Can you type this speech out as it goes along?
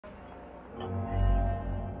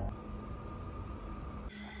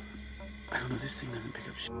I don't know, this thing doesn't pick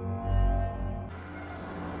up shit.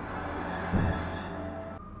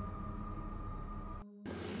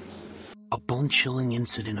 A bone-chilling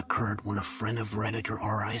incident occurred when a friend of Redditor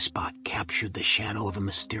RiZzbott captured the shadow of a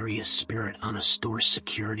mysterious spirit on a store's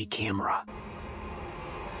security camera.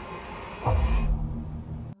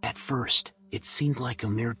 At first, it seemed like a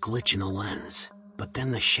mere glitch in a lens, but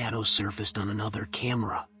then the shadow surfaced on another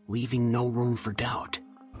camera, leaving no room for doubt.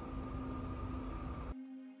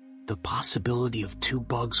 The possibility of two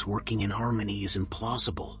bugs working in harmony is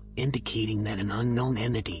implausible, indicating that an unknown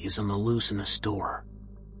entity is on the loose in the store.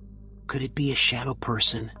 Could it be a shadow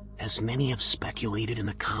person, as many have speculated in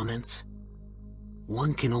the comments?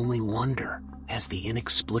 One can only wonder, as the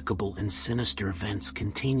inexplicable and sinister events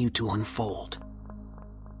continue to unfold.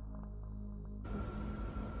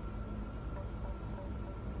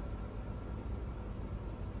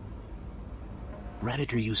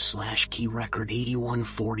 Redditor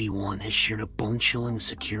u/keyrecord8141 has shared a bone-chilling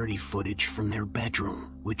security footage from their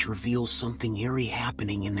bedroom, which reveals something eerie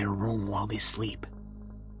happening in their room while they sleep.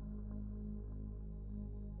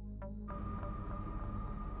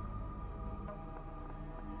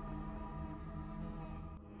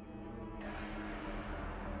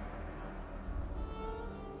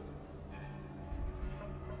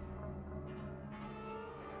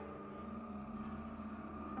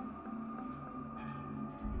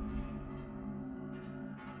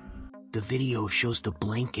 The video shows the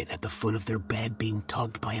blanket at the foot of their bed being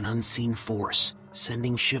tugged by an unseen force,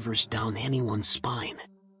 sending shivers down anyone's spine.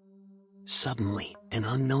 Suddenly, an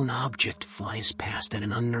unknown object flies past at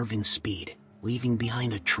an unnerving speed, leaving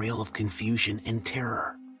behind a trail of confusion and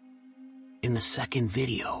terror. In the second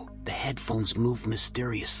video, the headphones move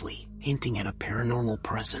mysteriously, hinting at a paranormal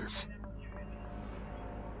presence.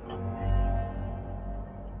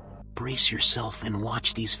 Brace yourself and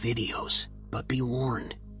watch these videos, but be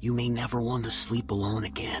warned, you may never want to sleep alone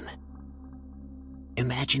again.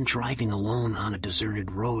 Imagine driving alone on a deserted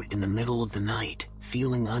road in the middle of the night,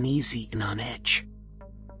 feeling uneasy and on edge.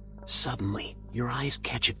 Suddenly, your eyes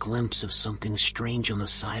catch a glimpse of something strange on the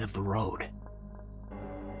side of the road.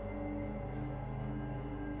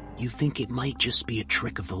 You think it might just be a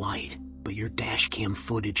trick of the light, but your dashcam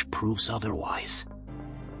footage proves otherwise.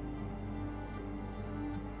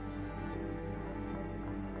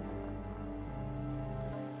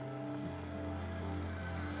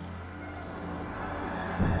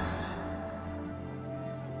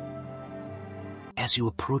 As you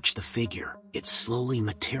approach the figure, it slowly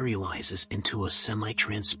materializes into a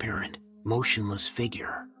semi-transparent, motionless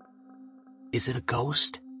figure. Is it a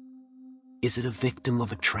ghost? Is it a victim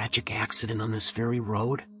of a tragic accident on this very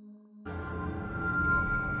road?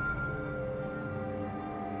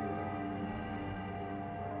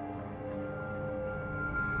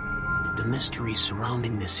 The mystery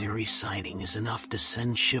surrounding this eerie sighting is enough to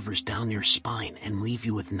send shivers down your spine and leave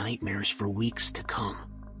you with nightmares for weeks to come.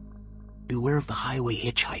 Beware of the highway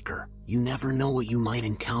hitchhiker. You never know what you might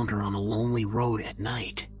encounter on a lonely road at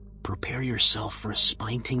night. Prepare yourself for a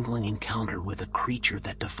spine-tingling encounter with a creature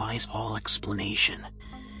that defies all explanation.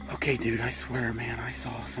 Okay, dude, I swear, man, I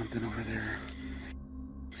saw something over there.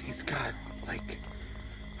 He's got, like,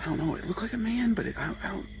 I don't know, it looked like a man, but I don't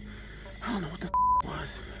know what the it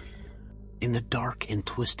was. In the dark and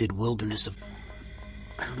twisted wilderness of...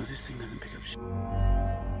 I don't know, this thing doesn't pick up shit.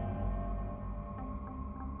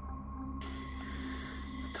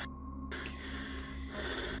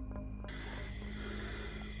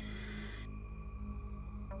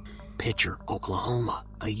 Pitcher, Oklahoma,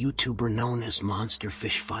 a YouTuber known as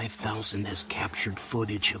MonsterFish5000 has captured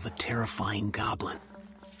footage of a terrifying goblin.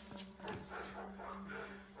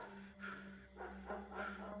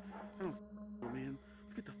 Oh, man.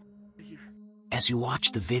 Let's get the here. As you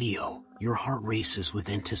watch the video, your heart races with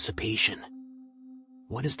anticipation.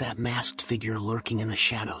 What is that masked figure lurking in the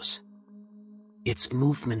shadows? Its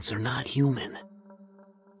movements are not human.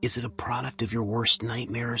 Is it a product of your worst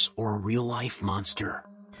nightmares or a real-life monster?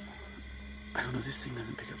 I don't know, this thing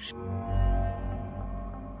doesn't pick up shit.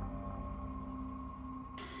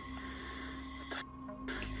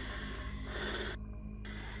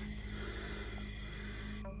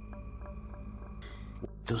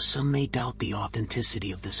 Though some may doubt the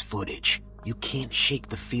authenticity of this footage, you can't shake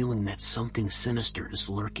the feeling that something sinister is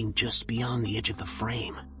lurking just beyond the edge of the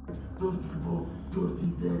frame.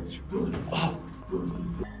 Oh.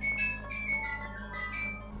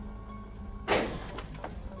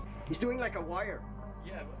 He's doing like a wire.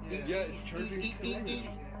 Yeah, it's charging.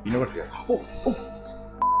 You know what? Oh!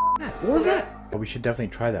 What was that? But we should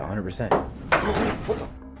definitely try that 100%. What the?